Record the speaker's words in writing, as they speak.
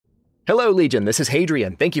Hello, Legion. This is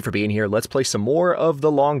Hadrian. Thank you for being here. Let's play some more of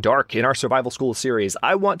The Long Dark in our Survival School series.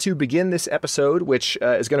 I want to begin this episode, which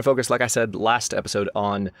is going to focus, like I said last episode,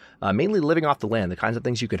 on mainly living off the land, the kinds of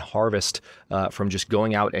things you can harvest from just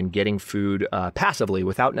going out and getting food passively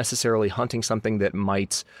without necessarily hunting something that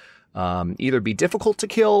might either be difficult to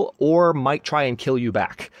kill or might try and kill you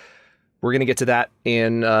back. We're going to get to that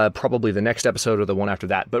in probably the next episode or the one after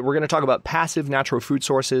that. But we're going to talk about passive natural food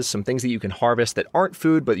sources, some things that you can harvest that aren't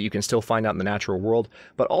food, but you can still find out in the natural world.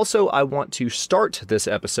 But also, I want to start this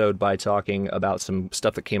episode by talking about some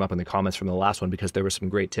stuff that came up in the comments from the last one, because there were some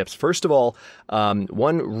great tips. First of all,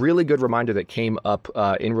 one really good reminder that came up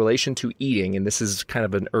in relation to eating, and this is kind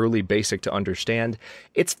of an early basic to understand.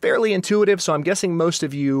 It's fairly intuitive, so I'm guessing most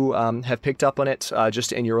of you have picked up on it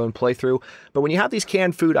just in your own playthrough. But when you have these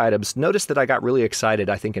canned food items, notice that I got really excited,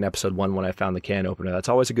 I think, in episode 1 when I found the can opener. That's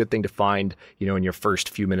always a good thing to find, you know, in your first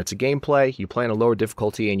few minutes of gameplay. You play on a lower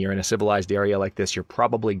difficulty and you're in a civilized area like this, you're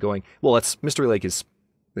probably going, well, Mystery Lake is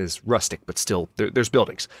rustic, but still, there's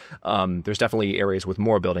buildings. There's definitely areas with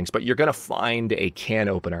more buildings, but you're going to find a can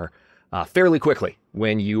opener fairly quickly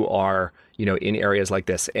when you are, you know, in areas like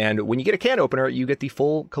this. And when you get a can opener, you get the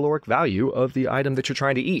full caloric value of the item that you're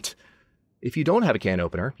trying to eat. If you don't have a can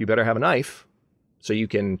opener, you better have a knife, so you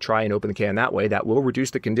can try and open the can that way. That will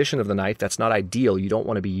reduce the condition of the knife. That's not ideal. You don't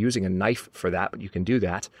want to be using a knife for that, but you can do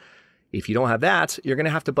that. If you don't have that, you're going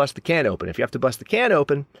to have to bust the can open. If you have to bust the can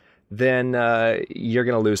open, then you're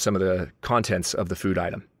going to lose some of the contents of the food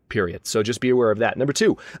item, period. So just be aware of that. Number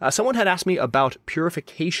 2, someone had asked me about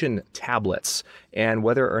purification tablets and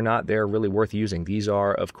whether or not they're really worth using. These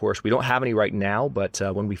are, of course, we don't have any right now, but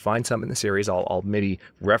when we find some in the series, I'll maybe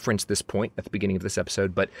reference this point at the beginning of this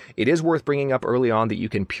episode. But it is worth bringing up early on that you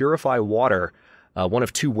can purify water one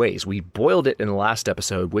of 2 ways. We boiled it in the last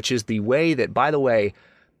episode, which is the way that, by the way,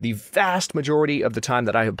 the vast majority of the time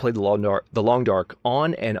that I have played The Long Dark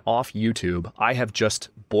on and off YouTube, I have just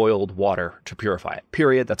boiled water to purify it.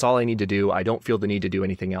 Period. That's all I need to do. I don't feel the need to do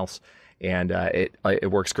anything else. And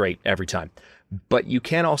it works great every time. But you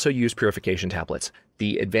can also use purification tablets.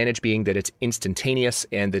 The advantage being that it's instantaneous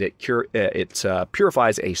and that it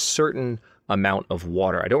purifies a certain amount of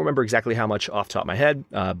water. I don't remember exactly how much off the top of my head,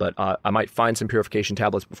 but I might find some purification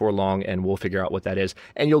tablets before long and we'll figure out what that is.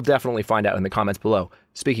 And you'll definitely find out in the comments below.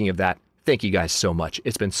 Speaking of that, thank you guys so much.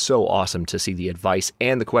 It's been so awesome to see the advice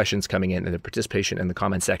and the questions coming in and the participation in the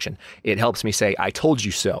comment section. It helps me say, I told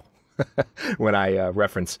you so, when I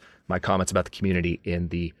reference my comments about the community in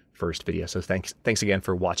the first video. So thanks again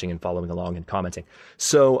for watching and following along and commenting.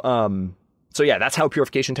 So yeah, that's how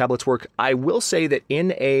purification tablets work. I will say that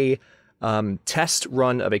in a test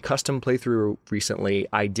run of a custom playthrough recently,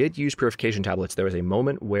 I did use purification tablets. There was a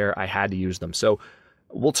moment where I had to use them. So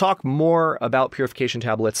we'll talk more about purification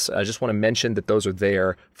tablets. I just want to mention that those are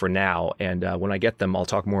there for now. And when I get them, I'll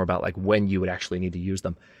talk more about like when you would actually need to use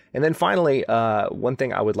them. And then finally, one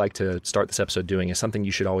thing I would like to start this episode doing is something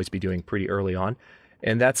you should always be doing pretty early on.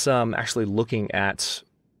 And that's actually looking at,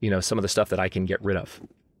 you know, some of the stuff that I can get rid of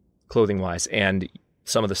clothing wise, and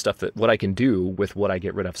some of the stuff that what I can do with what I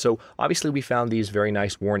get rid of. So obviously we found these very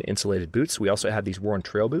nice worn insulated boots. We also had these worn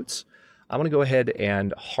trail boots. I want to go ahead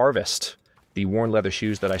and harvest the worn leather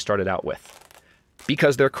shoes that I started out with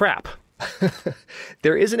because they're crap.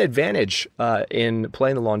 There is an advantage in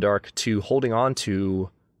playing The Long Dark to holding on to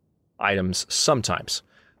items sometimes.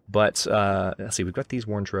 But let's see, we've got these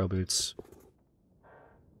worn trail boots.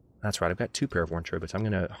 That's right, I've got 2 pair of worn trail boots. I'm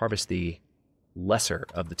going to harvest the lesser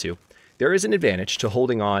of the 2. There is an advantage to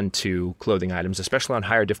holding on to clothing items, especially on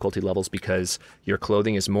higher difficulty levels, because your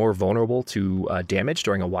clothing is more vulnerable to damage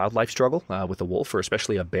during a wildlife struggle with a wolf or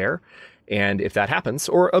especially a bear. And if that happens,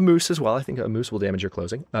 or a moose as well, I think a moose will damage your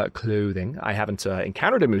clothing. I haven't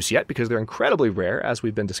encountered a moose yet because they're incredibly rare, as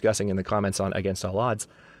we've been discussing in the comments on Against All Odds.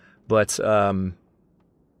 But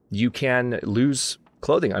you can lose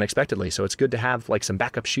clothing unexpectedly, so it's good to have like some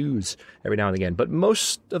backup shoes every now and again. But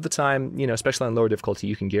most of the time, you know, especially on lower difficulty,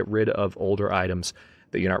 you can get rid of older items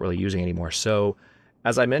that you're not really using anymore. So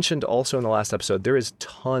as I mentioned also in the last episode, there is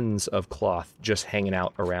tons of cloth just hanging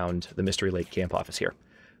out around the Mystery Lake camp office here.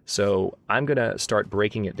 So I'm gonna start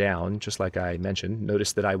breaking it down, just like I mentioned.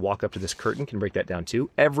 Notice that I walk up to this curtain, can break that down too.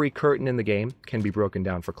 Every curtain in the game can be broken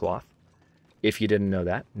down for cloth. If you didn't know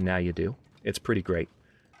that, now you do. It's pretty great.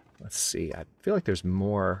 Let's see, I feel like there's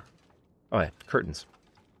more. Oh yeah, curtains.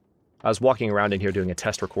 I was walking around in here doing a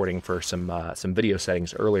test recording for some video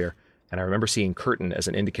settings earlier, and I remember seeing curtain as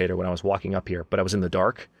an indicator when I was walking up here, but I was in the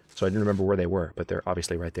dark, so I didn't remember where they were, but they're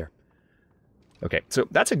obviously right there. Okay, so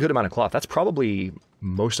that's a good amount of cloth. That's probably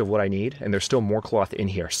most of what I need, and there's still more cloth in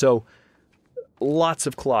here. So lots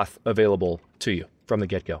of cloth available to you from the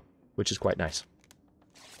get-go, which is quite nice.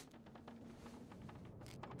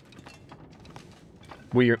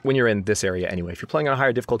 When you're in this area anyway. If you're playing on a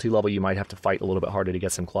higher difficulty level, you might have to fight a little bit harder to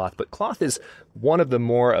get some cloth, but cloth is one of the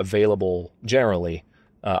more available, generally,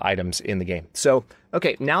 items in the game. So,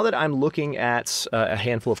 okay, now that I'm looking at a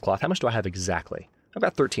handful of cloth, how much do I have exactly? I've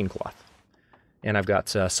got 13 cloth. And I've got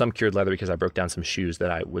some cured leather because I broke down some shoes that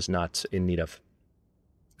I was not in need of.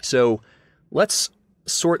 So, let's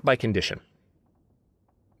sort by condition.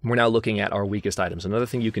 We're now looking at our weakest items. Another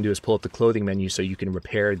thing you can do is pull up the clothing menu so you can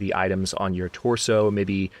repair the items on your torso,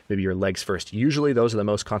 maybe your legs first. Usually those are the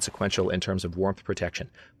most consequential in terms of warmth protection.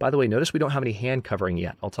 By the way, notice we don't have any hand covering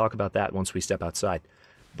yet. I'll talk about that once we step outside.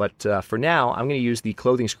 But for now, I'm going to use the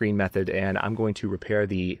clothing screen method, and I'm going to repair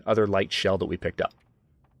the other light shell that we picked up.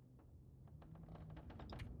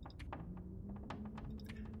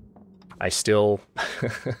 I still,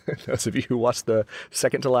 those of you who watched the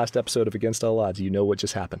second to last episode of Against All Odds, you know what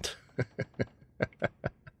just happened.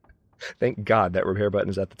 Thank God that repair button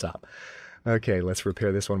is at the top. Okay, let's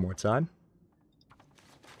repair this one more time.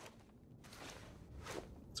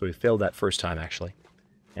 So we failed that first time, actually.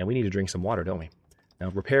 And we need to drink some water, don't we? Now,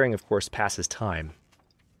 repairing, of course, passes time.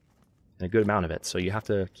 And a good amount of it, so you have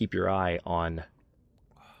to keep your eye on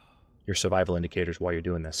your survival indicators while you're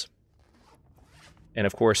doing this. And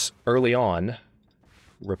of course, early on,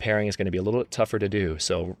 repairing is going to be a little bit tougher to do.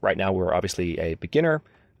 So right now we're obviously a beginner.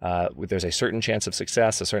 There's a certain chance of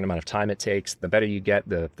success, a certain amount of time it takes. The better you get,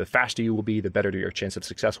 the faster you will be, the better your chance of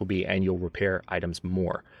success will be, and you'll repair items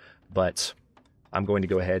more. But I'm going to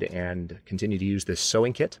go ahead and continue to use this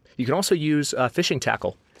sewing kit. You can also use fishing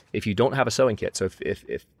tackle if you don't have a sewing kit. So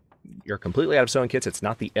if you're completely out of sewing kits, it's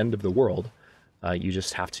not the end of the world. You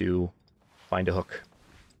just have to find a hook,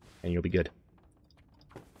 and you'll be good.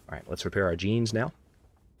 All right, let's repair our jeans now.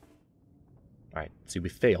 All right, see, we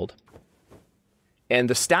failed. And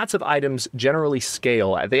the stats of items generally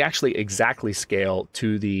scale. They actually exactly scale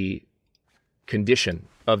to the condition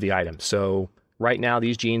of the item. So right now,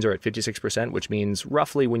 these jeans are at 56%, which means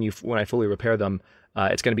roughly when I fully repair them,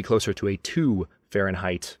 it's going to be closer to a 2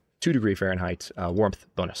 degree Fahrenheit warmth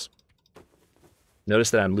bonus.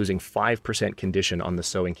 Notice that I'm losing 5% condition on the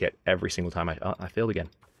sewing kit every single time I failed again.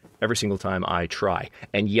 Every single time I try.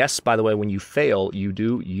 And yes, by the way, when you fail, you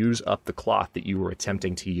do use up the cloth that you were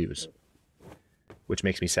attempting to use, which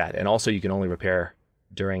makes me sad. And also, you can only repair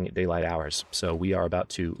during daylight hours. So we are about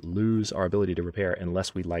to lose our ability to repair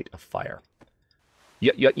unless we light a fire.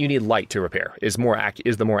 You need light to repair, is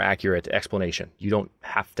the more accurate explanation. You don't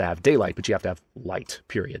have to have daylight, but you have to have light,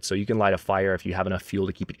 period. So you can light a fire if you have enough fuel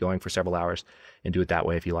to keep it going for several hours and do it that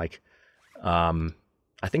way if you like. I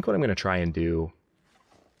think what I'm going to try and do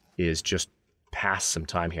is just pass some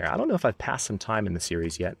time here. I don't know if I've passed some time in the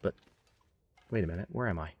series yet, but wait a minute, where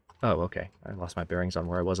am I? Oh, okay, I lost my bearings on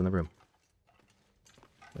where I was in the room.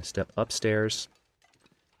 I'm going to step upstairs,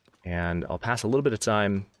 and I'll pass a little bit of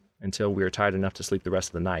time until we're tired enough to sleep the rest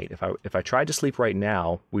of the night. If I tried to sleep right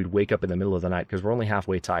now, we'd wake up in the middle of the night because we're only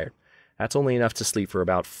halfway tired. That's only enough to sleep for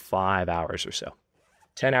about 5 hours or so.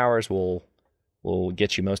 10 hours will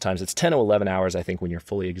get you most times. It's 10 to 11 hours, I think, when you're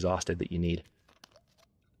fully exhausted that you need.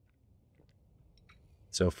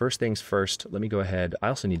 So first things first, let me go ahead. I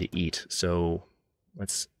also need to eat, so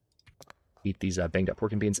let's eat these banged up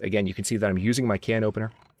pork and beans. Again, you can see that I'm using my can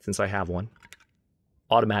opener, since I have one,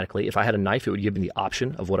 automatically. If I had a knife, it would give me the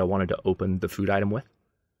option of what I wanted to open the food item with.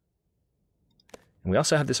 And we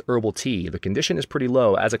also have this herbal tea. The condition is pretty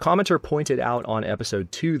low. As a commenter pointed out on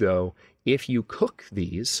episode 2, though, if you cook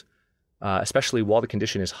these, especially while the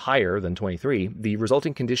condition is higher than 23, the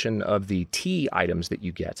resulting condition of the tea items that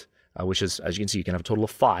you get, which is, as you can see, you can have a total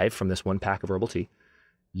of 5 from this one pack of herbal tea.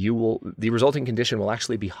 The resulting condition will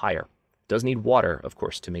actually be higher. It does need water, of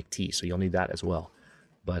course, to make tea, so you'll need that as well.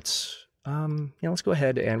 But let's go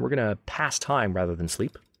ahead and we're going to pass time rather than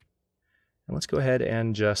sleep. And let's go ahead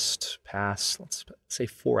and just pass, let's say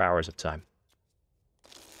 4 hours of time.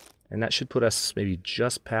 And that should put us maybe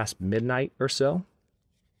just past midnight or so.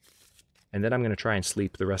 And then I'm going to try and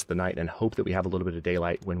sleep the rest of the night and hope that we have a little bit of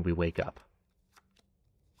daylight when we wake up.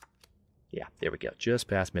 Yeah, there we go, just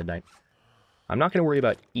past midnight. I'm not going to worry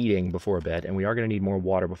about eating before bed, and we are going to need more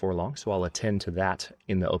water before long, so I'll attend to that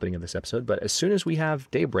in the opening of this episode. But as soon as we have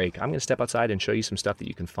daybreak, I'm going to step outside and show you some stuff that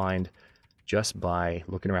you can find just by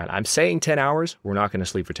looking around. I'm saying 10 hours. We're not going to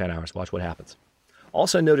sleep for 10 hours. Watch what happens.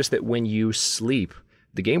 Also notice that when you sleep,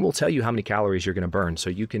 the game will tell you how many calories you're going to burn, so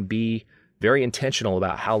you can be very intentional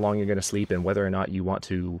about how long you're going to sleep and whether or not you want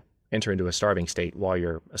to enter into a starving state while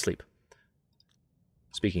you're asleep.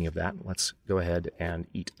 Speaking of that, let's go ahead and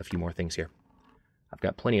eat a few more things here. I've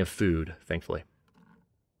got plenty of food, thankfully.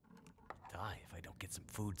 Die if I don't get get some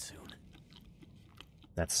food soon.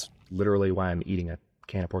 That's literally why I'm eating a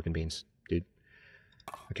can of pork and beans, dude.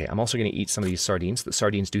 Okay, I'm also going to eat some of these sardines. The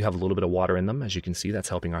sardines do have a little bit of water in them. As you can see, that's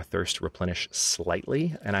helping our thirst replenish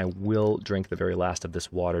slightly. And I will drink the very last of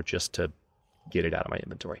this water just to get it out of my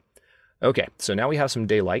inventory. Okay, so now we have some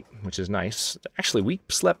daylight, which is nice. Actually, we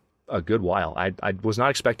slept a good while. I was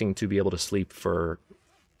not expecting to be able to sleep for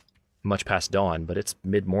much past dawn, but it's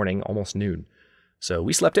mid-morning, almost noon. So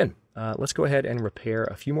we slept in. Let's go ahead and repair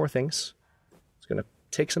a few more things. It's going to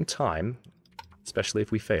take some time, especially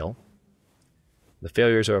if we fail. The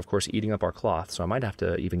failures are, of course, eating up our cloth, so I might have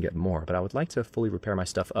to even get more, but I would like to fully repair my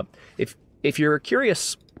stuff up. If you're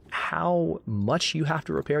curious how much you have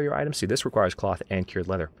to repair your items, see, this requires cloth and cured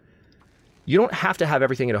leather. You don't have to have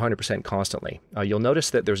everything at 100% constantly. You'll notice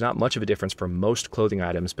that there's not much of a difference for most clothing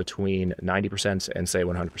items between 90% and, say,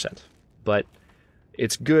 100%. But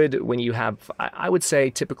it's good when you have, I would say,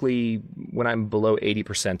 typically when I'm below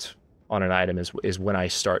 80% on an item is when I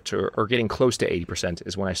start to, or getting close to 80%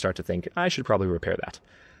 is when I start to think I should probably repair that.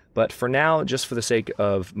 But for now, just for the sake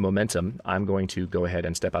of momentum, I'm going to go ahead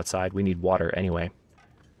and step outside. We need water anyway.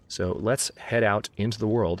 So let's head out into the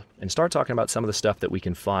world and start talking about some of the stuff that we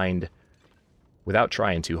can find without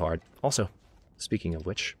trying too hard. Also, speaking of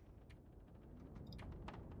which,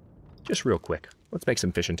 just real quick, let's make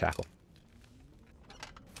some fishing tackle.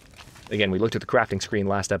 Again, we looked at the crafting screen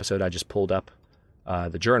last episode. I just pulled up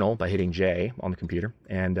the journal by hitting J on the computer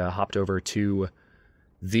and hopped over to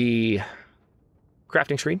the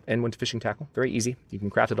crafting screen and went to fishing tackle. Very easy. You can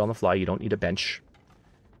craft it on the fly. You don't need a bench.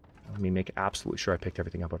 Let me make absolutely sure I picked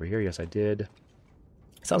everything up over here. Yes, I did.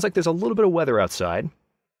 Sounds like there's a little bit of weather outside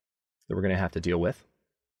that we're going to have to deal with.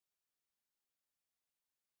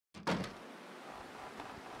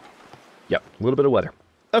 Yep, a little bit of weather.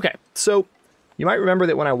 Okay, so you might remember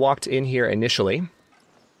that when I walked in here initially,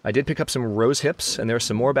 I did pick up some rose hips, and there's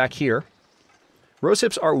some more back here. Rose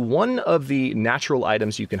hips are one of the natural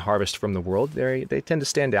items you can harvest from the world. They tend to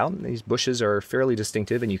stand out. These bushes are fairly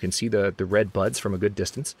distinctive, and you can see the red buds from a good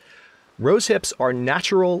distance. Rose hips are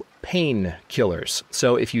natural pain killers.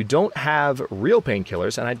 So if you don't have real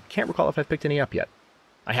painkillers, and I can't recall if I've picked any up yet.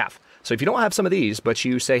 I have. So if you don't have some of these, but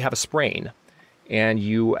you, say, have a sprain, and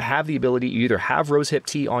you have the ability, you either have rose hip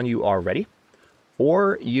tea on you already,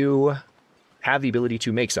 or you have the ability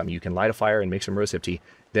to make some. You can light a fire and make some rosehip tea.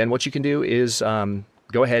 Then what you can do is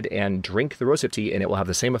go ahead and drink the rosehip tea, and it will have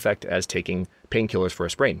the same effect as taking painkillers for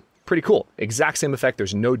a sprain. Pretty cool. Exact same effect.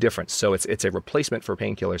 There's no difference. So it's a replacement for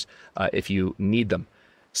painkillers if you need them.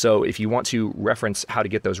 So if you want to reference how to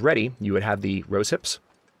get those ready, you would have the rosehips,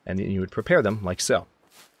 and then you would prepare them like so.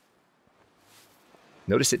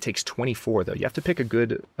 Notice it takes 24, though. You have to pick a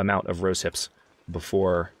good amount of rosehips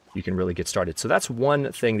before you can really get started. So that's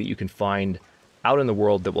one thing that you can find out in the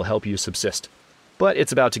world that will help you subsist. But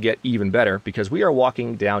it's about to get even better because we are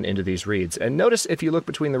walking down into these reeds. And notice if you look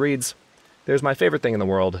between the reeds, there's my favorite thing in the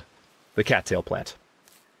world, the cattail plant.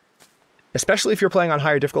 Especially if you're playing on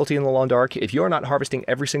higher difficulty in the Long Dark, if you're not harvesting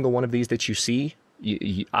every single one of these that you see,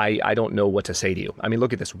 I don't know what to say to you. I mean,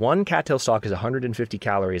 look at this. One cattail stalk is 150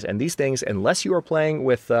 calories, and these things, unless you are playing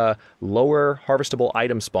with lower harvestable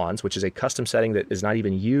item spawns, which is a custom setting that is not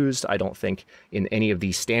even used, I don't think, in any of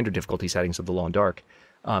the standard difficulty settings of the Long Dark,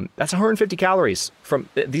 that's 150 calories. From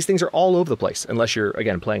these things are all over the place, unless you're,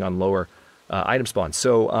 again, playing on lower item spawns.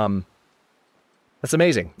 So that's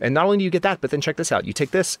amazing. And not only do you get that, but then check this out. You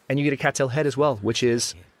take this, and you get a cattail head as well, which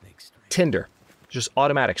is tinder. Just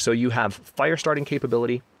automatic. So you have fire starting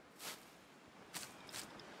capability.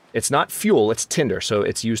 It's not fuel, it's tinder. So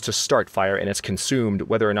it's used to start fire, and it's consumed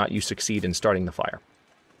whether or not you succeed in starting the fire.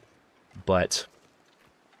 But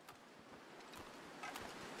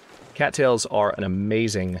cattails are an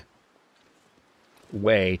amazing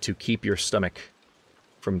way to keep your stomach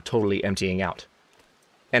from totally emptying out.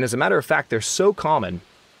 And as a matter of fact, they're so common,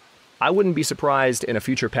 I wouldn't be surprised in a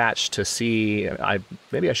future patch to see,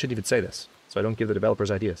 maybe I shouldn't even say this, so I don't give the developers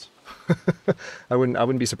ideas. I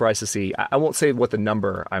wouldn't be surprised to see, I won't say what the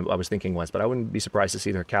number I was thinking was, but I wouldn't be surprised to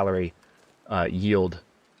see their calorie yield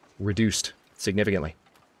reduced significantly.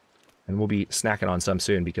 And we'll be snacking on some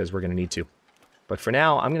soon because we're going to need to. But for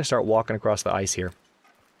now, I'm going to start walking across the ice here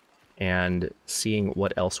and seeing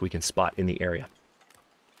what else we can spot in the area.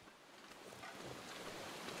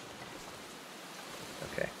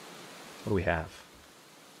 Okay, what do we have?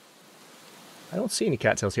 I don't see any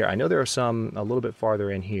cattails here. I know there are some a little bit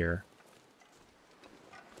farther in here.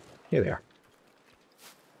 Here they are.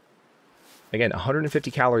 Again,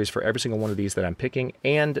 150 calories for every single one of these that I'm picking,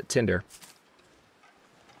 and tinder.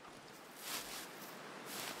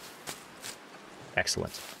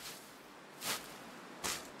 Excellent.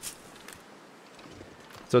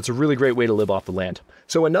 So it's a really great way to live off the land.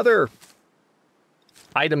 So another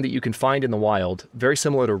item that you can find in the wild, very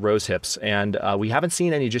similar to rose hips, and we haven't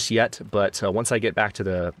seen any just yet, but once I get back to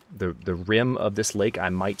the rim of this lake, I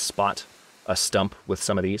might spot a stump with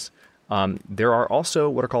some of these. There are also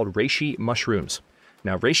what are called reishi mushrooms.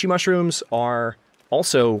 Now, reishi mushrooms are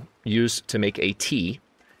also used to make a tea,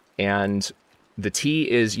 and the tea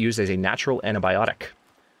is used as a natural antibiotic.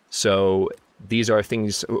 So these are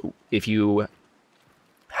things, if you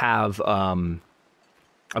have,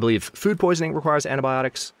 I believe food poisoning requires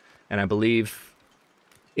antibiotics, and I believe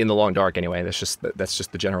in the long dark anyway, that's just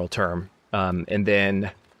the general term. And then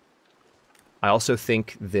I also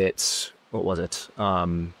think that, what was it?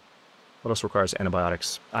 What else requires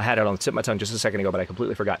antibiotics? I had it on the tip of my tongue just a second ago, but I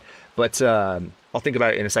completely forgot. But I'll think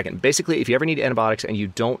about it in a second. Basically, if you ever need antibiotics and you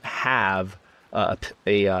don't have a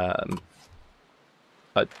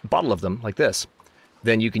bottle of them like this,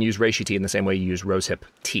 then you can use reishi tea in the same way you use rosehip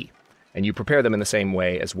tea. And you prepare them in the same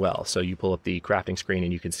way as well. So you pull up the crafting screen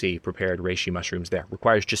and you can see prepared reishi mushrooms there.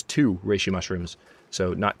 Requires just 2 reishi mushrooms,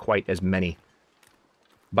 so not quite as many.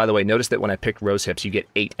 By the way, notice that when I picked rose hips, you get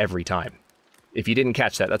 8 every time. If you didn't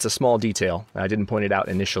catch that, that's a small detail. I didn't point it out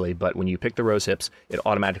initially, but when you pick the rose hips, it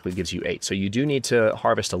automatically gives you 8. So you do need to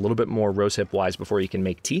harvest a little bit more rose hip wise before you can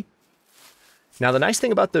make tea. Now, the nice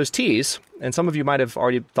thing about those teas, and some of you might have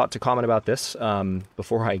already thought to comment about this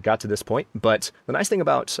before I got to this point, but the nice thing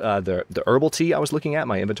about the herbal tea I was looking at in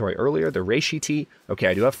my inventory earlier, the reishi tea, okay,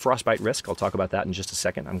 I do have frostbite risk. I'll talk about that in just a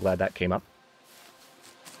second. I'm glad that came up.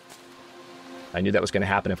 I knew that was going to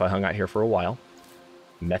happen if I hung out here for a while.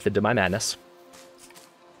 Method to my madness.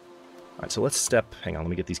 All right, so let's step... Hang on, let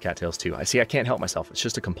me get these cattails too. I see I can't help myself. It's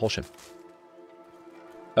just a compulsion.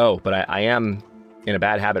 Oh, but I am in a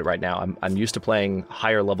bad habit right now. I'm used to playing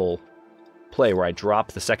higher level play where I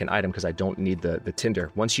drop the second item because I don't need the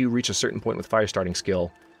tinder. Once you reach a certain point with fire starting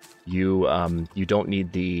skill, you don't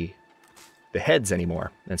need the heads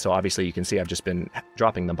anymore. And so obviously you can see I've just been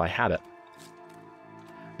dropping them by habit.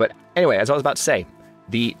 But anyway, as I was about to say,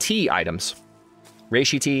 the tea items,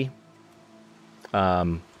 reishi tea,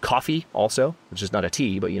 coffee also, which is not a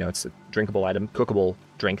tea, but it's a drinkable item, cookable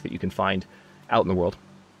drink that you can find out in the world.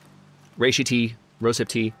 Reishi tea, rosehip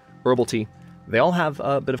tea, herbal tea, they all have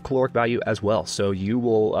a bit of caloric value as well. So you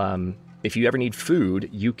will, if you ever need food,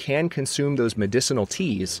 you can consume those medicinal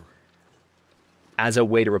teas as a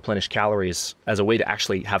way to replenish calories, as a way to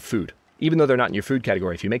actually have food. Even though they're not in your food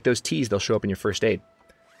category, if you make those teas, they'll show up in your first aid.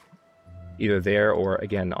 Either there or,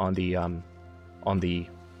 again, on the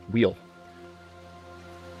wheel.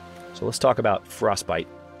 So let's talk about frostbite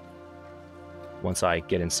once I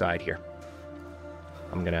get inside here.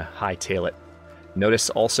 I'm going to hightail it. Notice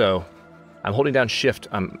also, I'm holding down shift.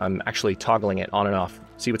 I'm actually toggling it on and off.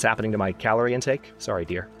 See what's happening to my calorie intake? Sorry,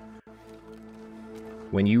 dear.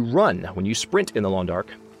 When you run, when you sprint in the long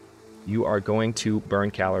dark, you are going to burn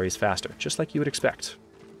calories faster, just like you would expect.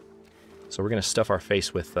 So we're going to stuff our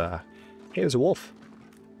face with... hey, there's a wolf.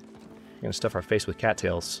 We're going to stuff our face with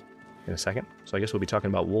cattails in a second. So I guess we'll be talking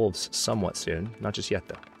about wolves somewhat soon. Not just yet,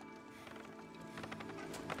 though.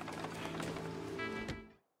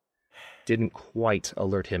 Didn't quite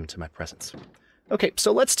alert him to my presence. Okay,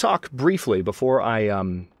 so let's talk briefly before I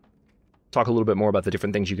talk a little bit more about the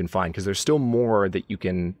different things you can find, because there's still more that you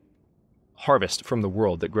can harvest from the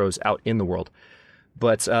world that grows out in the world.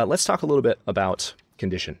 But let's talk a little bit about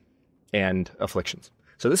condition and afflictions.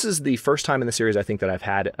 So this is the first time in the series I think that I've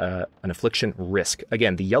had an affliction risk.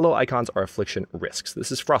 Again, the yellow icons are affliction risks.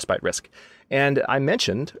 This is frostbite risk. And I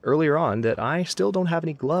mentioned earlier on that I still don't have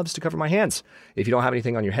any gloves to cover my hands. If you don't have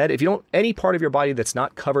anything on your head, if you don't, any part of your body that's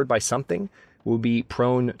not covered by something will be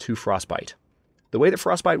prone to frostbite. The way that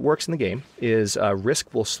frostbite works in the game is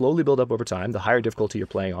risk will slowly build up over time. The higher difficulty you're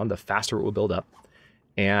playing on, the faster it will build up.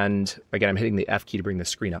 And again, I'm hitting the F key to bring the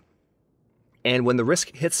screen up. And when the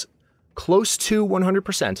risk hits close to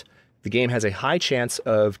 100%, the game has a high chance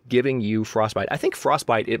of giving you frostbite. I think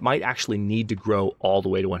frostbite, it might actually need to grow all the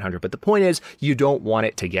way to 100, but the point is you don't want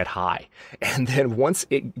it to get high. And then once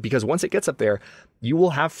it gets up there, you will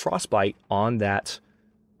have frostbite on that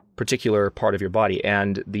particular part of your body.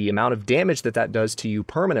 And the amount of damage that does to you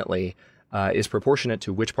permanently is proportionate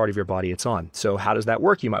to which part of your body it's on. So how does that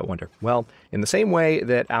work, you might wonder? Well, in the same way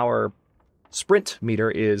that our sprint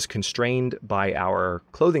meter is constrained by our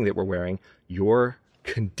clothing that we're wearing, your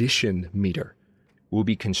condition meter will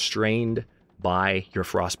be constrained by your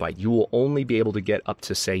frostbite. You will only be able to get up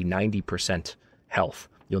to, say, 90% health.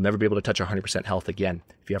 You'll never be able to touch 100% health again.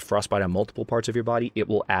 If you have frostbite on multiple parts of your body, it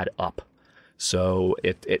will add up. So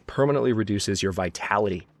it permanently reduces your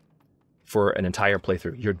vitality for an entire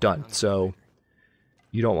playthrough. You're done. So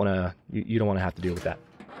you don't want to have to deal with that.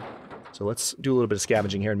 So let's do a little bit of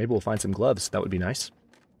scavenging here, and maybe we'll find some gloves. That would be nice.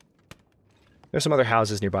 There's some other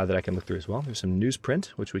houses nearby that I can look through as well. There's some newsprint,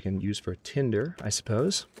 which we can use for tinder, I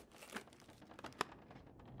suppose.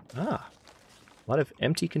 Ah, a lot of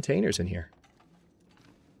empty containers in here.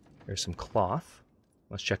 There's some cloth.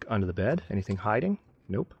 Let's check under the bed. Anything hiding?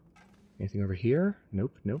 Nope. Anything over here?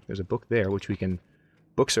 Nope, nope. There's a book there, which we can...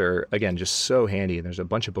 Books are, again, just so handy. There's a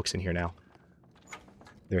bunch of books in here now.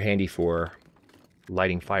 They're handy for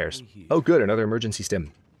lighting fires. Oh, good, another emergency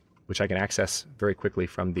stim, which I can access very quickly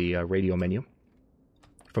from the radio menu,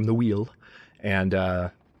 from the wheel. And,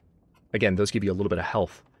 again, those give you a little bit of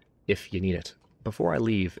health if you need it. Before I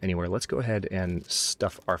leave anywhere, let's go ahead and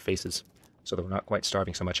stuff our faces so that we're not quite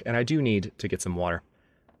starving so much. And I do need to get some water.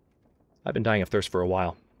 I've been dying of thirst for a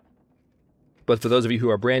while. But for those of you who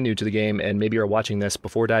are brand new to the game and maybe are watching this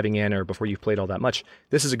before diving in or before you've played all that much,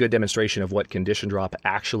 this is a good demonstration of what condition drop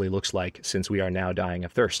actually looks like since we are now dying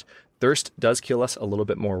of thirst. Thirst does kill us a little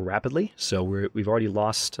bit more rapidly, so we've already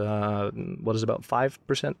lost, what is about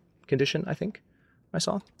 5% condition, I think I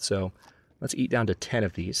saw. So let's eat down to 10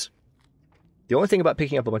 of these. The only thing about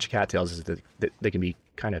picking up a bunch of cattails is that they can be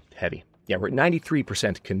kind of heavy. Yeah, we're at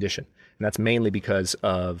 93% condition, and that's mainly because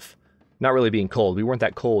of not really being cold. We weren't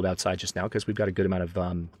that cold outside just now because we've got a good amount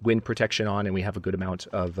of wind protection on, and we have a good amount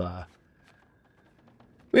of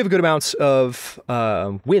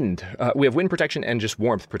wind. We have wind protection and just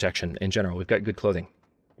warmth protection in general. We've got good clothing.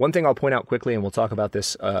 One thing I'll point out quickly, and we'll talk about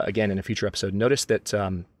this again in a future episode. Notice that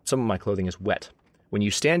some of my clothing is wet. When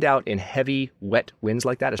you stand out in heavy, wet winds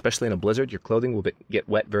like that, especially in a blizzard, your clothing will get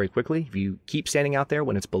wet very quickly. If you keep standing out there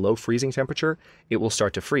when it's below freezing temperature, it will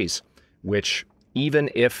start to freeze, which even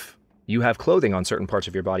if you have clothing on certain parts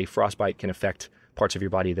of your body, frostbite can affect parts of your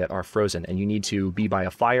body that are frozen, and you need to be by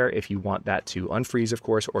a fire if you want that to unfreeze, of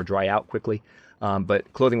course, or dry out quickly.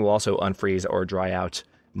 But clothing will also unfreeze or dry out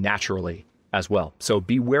naturally as well. So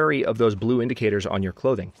be wary of those blue indicators on your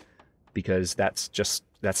clothing, because that's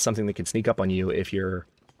something that can sneak up on you if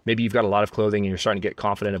maybe you've got a lot of clothing and you're starting to get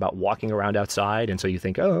confident about walking around outside, and so you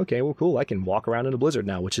think, oh, okay, well, cool, I can walk around in a blizzard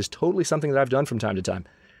now, which is totally something that I've done from time to time.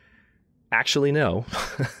 Actually, no.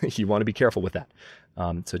 You want to be careful with that.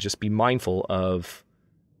 So just be mindful of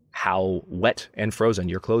how wet and frozen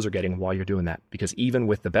your clothes are getting while you're doing that, because even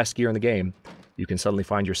with the best gear in the game, you can suddenly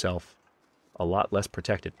find yourself a lot less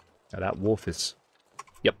protected. Now that wolf is...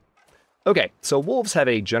 Yep. Okay, so wolves have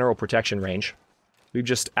a general protection range. We've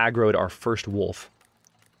just aggroed our first wolf,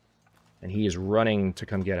 and he is running to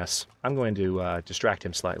come get us. I'm going to distract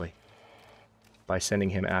him slightly by sending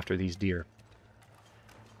him after these deer.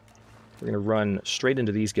 We're going to run straight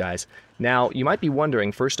into these guys. Now, you might be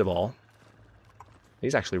wondering, first of all,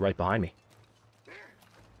 he's actually right behind me.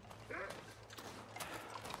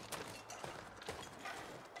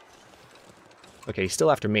 Okay, he's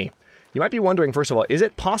still after me. You might be wondering, first of all, is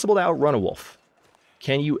it possible to outrun a wolf?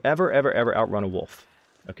 Can you ever outrun a wolf?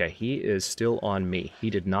 Okay, he is still on me.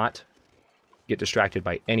 He did not get distracted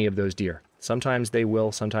by any of those deer. Sometimes they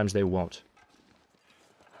will, sometimes they won't.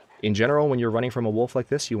 In general, when you're running from a wolf like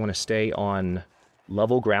this, you want to stay on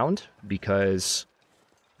level ground, because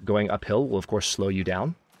going uphill will, of course, slow you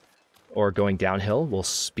down, or going downhill will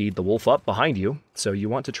speed the wolf up behind you. So you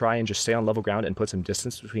want to try and just stay on level ground and put some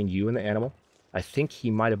distance between you and the animal. I think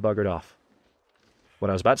he might have buggered off.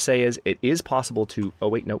 What I was about to say is, it is possible to... Oh,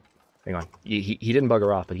 wait, nope. Hang on. He didn't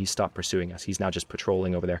bugger off, but he stopped pursuing us. He's now just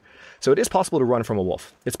patrolling over there. So it is possible to run from a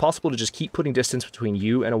wolf. It's possible to just keep putting distance between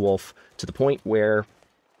you and a wolf to the point where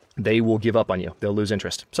they will give up on you. They'll lose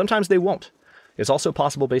interest. Sometimes they won't. It's also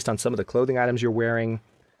possible, based on some of the clothing items you're wearing,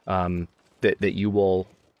 that you will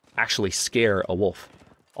actually scare a wolf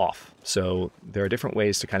off. So there are different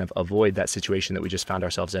ways to kind of avoid that situation that we just found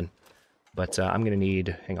ourselves in. But I'm going to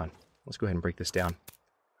need... Hang on. Let's go ahead and break this down.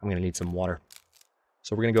 I'm going to need some water.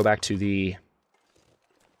 So we're going to go back to the...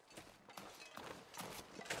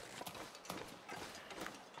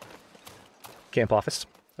 camp office.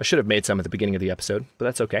 I should have made some at the beginning of the episode, but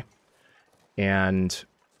that's okay. And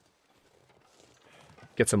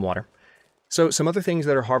get some water. So some other things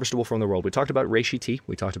that are harvestable from the world. We talked about reishi tea,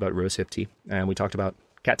 we talked about rosehip tea, and we talked about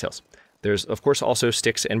cattails. There's, of course, also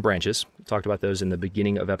sticks and branches. We talked about those in the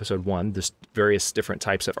beginning of episode 1. There's various different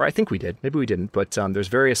types of... Or I think we did. Maybe we didn't. But there's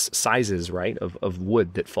various sizes, right, of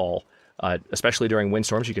wood that fall. Especially during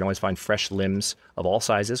windstorms, you can always find fresh limbs of all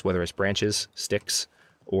sizes, whether it's branches, sticks,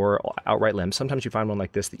 or outright limbs. Sometimes you find one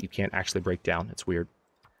like this that you can't actually break down. It's weird.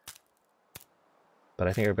 But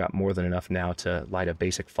I think I've got more than enough now to light a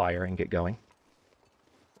basic fire and get going.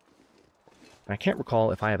 And I can't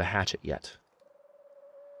recall if I have a hatchet yet.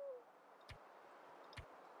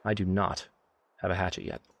 I do not have a hatchet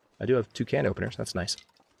yet. I do have 2 can openers. That's nice.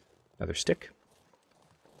 Another stick.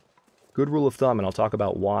 Good rule of thumb, and I'll talk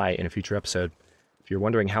about why in a future episode. If you're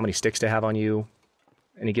wondering how many sticks to have on you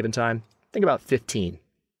any given time, think about 15.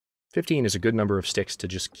 15 is a good number of sticks to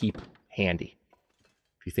just keep handy,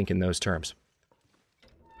 if you think in those terms. All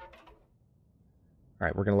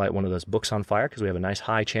right, we're going to light one of those books on fire because we have a nice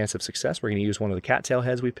high chance of success. We're going to use one of the cattail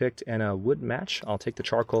heads we picked and a wood match. I'll take the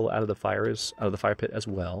charcoal out of the fire pit as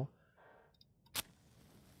well.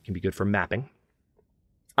 Can be good for mapping.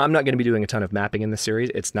 I'm not going to be doing a ton of mapping in this series.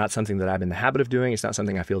 It's not something that I'm in the habit of doing. It's not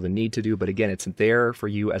something I feel the need to do. But again, it's there for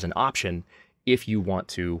you as an option if you want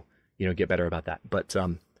to, get better about that. But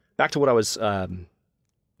back to what I was,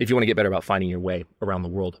 if you want to get better about finding your way around the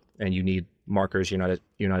world and you need markers, you're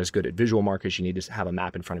not as good at visual markers, you need to have a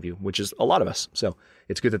map in front of you, which is a lot of us. So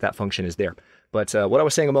it's good that that function is there. But what I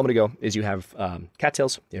was saying a moment ago is you have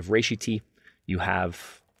cattails, you have reishi tea, you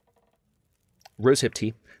have rosehip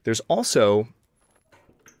tea. There's also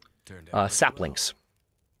saplings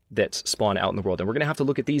that spawn out in the world. And we're going to have to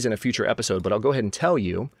look at these in a future episode, but I'll go ahead and tell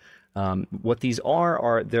you what these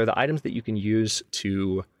are they're the items that you can use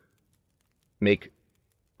to make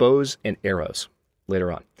bows and arrows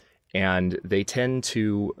later on. And they tend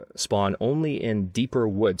to spawn only in deeper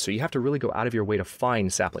wood. So you have to really go out of your way to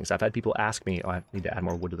find saplings. I've had people ask me, I need to add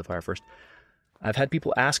more wood to the fire first. I've had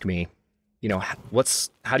people ask me,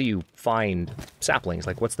 how do you find saplings?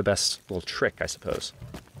 Like, what's the best little trick, I suppose?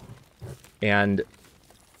 And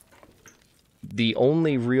the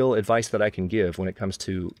only real advice that I can give when it comes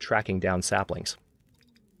to tracking down saplings,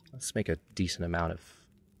 let's make a decent amount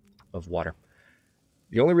of water.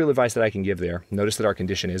 The only real advice that I can give there, notice that our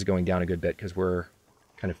condition is going down a good bit because we're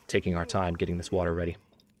kind of taking our time getting this water ready.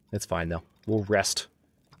 It's fine though. We'll rest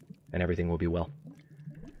and everything will be well.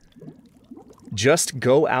 Just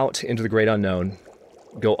go out into the great unknown,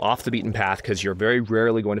 go off the beaten path because you're very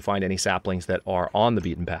rarely going to find any saplings that are on the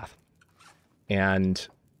beaten path. And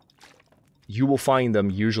you will find them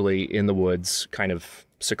usually in the woods, kind of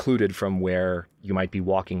secluded from where you might be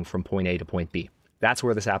walking from point A to point B. That's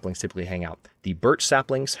where the saplings typically hang out. The birch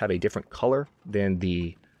saplings have a different color than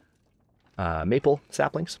the maple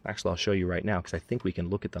saplings. Actually, I'll show you right now because I think we can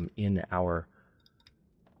look at them in our...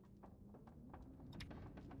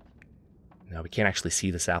 No, we can't actually see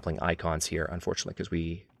the sapling icons here, unfortunately,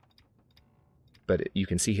 because But you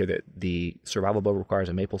can see here that the survival bow requires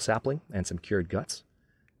a maple sapling and some cured guts.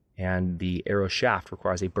 And the arrow shaft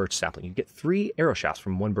requires a birch sapling. You get 3 arrow shafts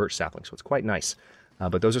from 1 birch sapling, so it's quite nice.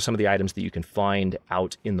 But those are some of the items that you can find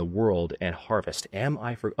out in the world and harvest.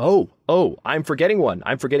 Oh, I'm forgetting one.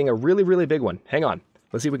 I'm forgetting a really, really big one. Hang on.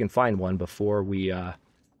 Let's see if we can find one before we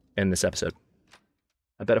end this episode.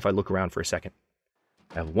 I bet if I look around for a second.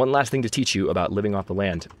 I have one last thing to teach you about living off the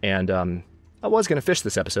land. And I was going to fish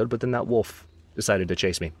this episode, but then that wolf decided to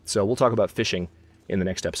chase me. So we'll talk about fishing in the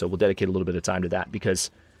next episode. We'll dedicate a little bit of time to that because,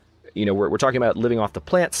 we're talking about living off the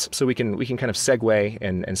plants, so we can kind of segue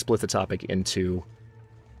and split the topic into...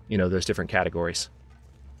 those different categories.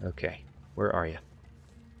 Okay, where are you?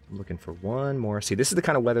 I'm looking for one more. See, this is the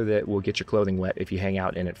kind of weather that will get your clothing wet if you hang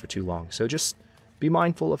out in it for too long. So just be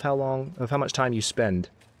mindful of how much time you spend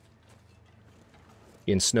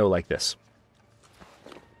in snow like this.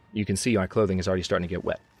 You can see my clothing is already starting to get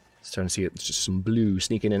wet. Starting to see it's just some blue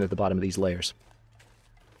sneaking in at the bottom of these layers.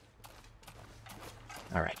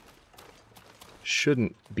 All right.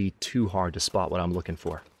 Shouldn't be too hard to spot what I'm looking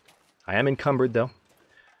for. I am encumbered though.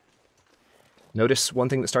 Notice one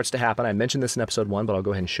thing that starts to happen. I mentioned this in episode 1, but I'll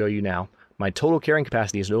go ahead and show you now. My total carrying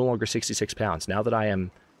capacity is no longer 66 pounds. Now that I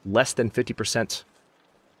am less than 50%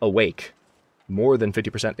 awake, more than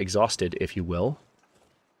 50% exhausted, if you will,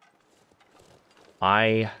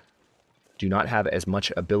 I do not have as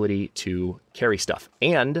much ability to carry stuff.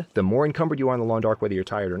 And the more encumbered you are in the long dark, whether you're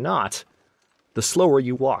tired or not, the slower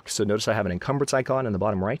you walk. So notice I have an encumbrance icon in the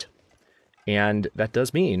bottom right. And that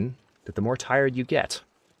does mean that the more tired you get,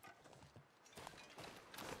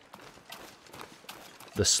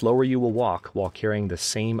 the slower you will walk while carrying the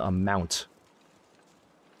same amount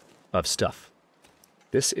of stuff.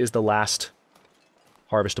 This is the last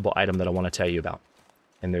harvestable item that I want to tell you about.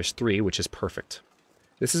 And there's 3, which is perfect.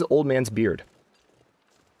 This is Old Man's Beard.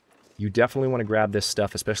 You definitely want to grab this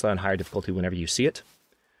stuff, especially on higher difficulty whenever you see it.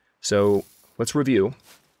 So let's review.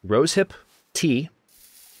 Rosehip tea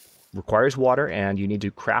requires water, and you need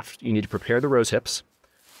to prepare the rose hips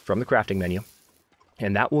from the crafting menu.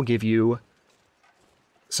 And that will give you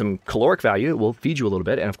some caloric value. It will feed you a little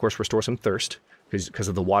bit, and of course restore some thirst because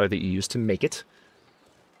of the water that you use to make it.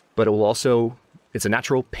 But it will also, it's a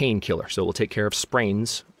natural painkiller, so it will take care of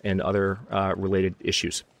sprains and other related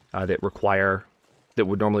issues that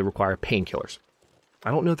would normally require painkillers.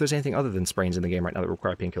 I don't know if there's anything other than sprains in the game right now that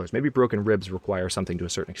require painkillers. Maybe broken ribs require something to a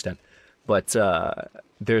certain extent. But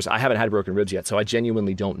I haven't had broken ribs yet, so I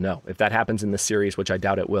genuinely don't know. If that happens in this series, which I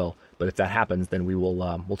doubt it will, but if that happens, then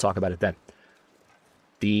we'll talk about it then.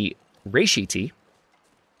 The reishi tea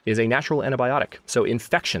is a natural antibiotic. So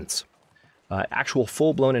infections, actual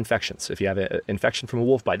full-blown infections. If you have an infection from a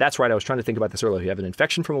wolf bite, that's right, I was trying to think about this earlier. If you have an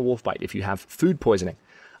infection from a wolf bite, if you have food poisoning,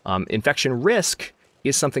 infection risk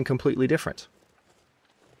is something completely different.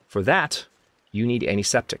 For that, you need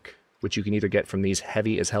antiseptic, which you can either get from these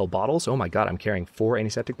heavy as hell bottles. Oh my God, I'm carrying 4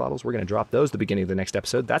 antiseptic bottles. We're going to drop those at the beginning of the next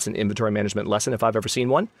episode. That's an inventory management lesson if I've ever seen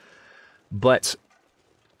one. But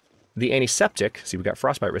the antiseptic, see, we got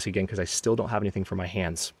frostbite risk again because I still don't have anything for my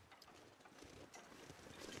hands.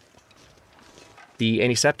 The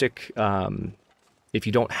antiseptic, if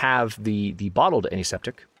you don't have the bottled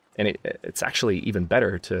antiseptic, and it's actually even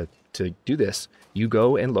better to do this, you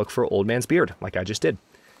go and look for Old Man's Beard, like I just did.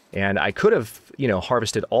 And I could have,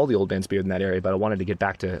 harvested all the Old Man's Beard in that area, but I wanted to get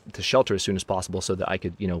back to shelter as soon as possible so that I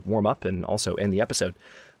could, warm up and also end the episode.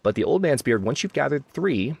 But the Old Man's Beard, once you've gathered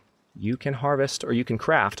 3, you can harvest or you can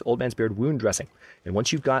craft Old Man's Beard wound dressing. And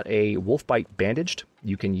once you've got a wolf bite bandaged,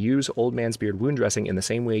 you can use Old Man's Beard wound dressing in the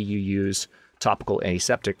same way you use topical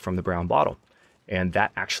antiseptic from the brown bottle. And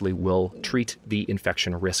that actually will treat the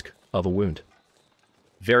infection risk of a wound.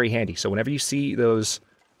 Very handy. So whenever you see those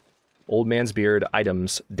Old Man's Beard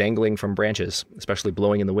items dangling from branches, especially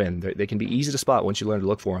blowing in the wind, they can be easy to spot once you learn to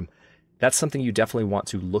look for them. That's something you definitely want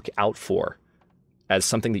to look out for as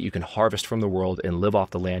something that you can harvest from the world and live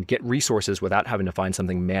off the land, get resources without having to find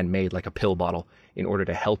something man-made like a pill bottle in order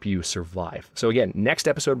to help you survive. So again, next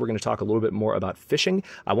episode, we're going to talk a little bit more about fishing.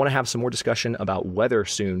 I want to have some more discussion about weather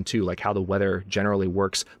soon too, like how the weather generally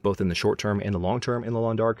works both in the short term and the long term in the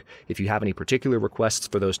Long Dark. If you have any particular requests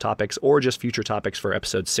for those topics or just future topics for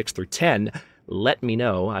episodes 6 through 10, let me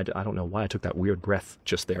know. I don't know why I took that weird breath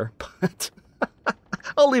just there, but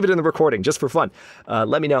I'll leave it in the recording just for fun.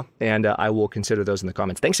 Let me know, and I will consider those in the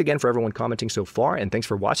comments. Thanks again for everyone commenting so far, and thanks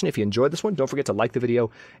for watching. If you enjoyed this one, don't forget to like the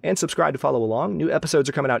video and subscribe to follow along. New episodes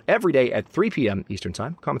are coming out every day at 3 p.m. Eastern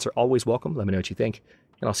Time. Comments are always welcome. Let me know what you think,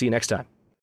 and I'll see you next time.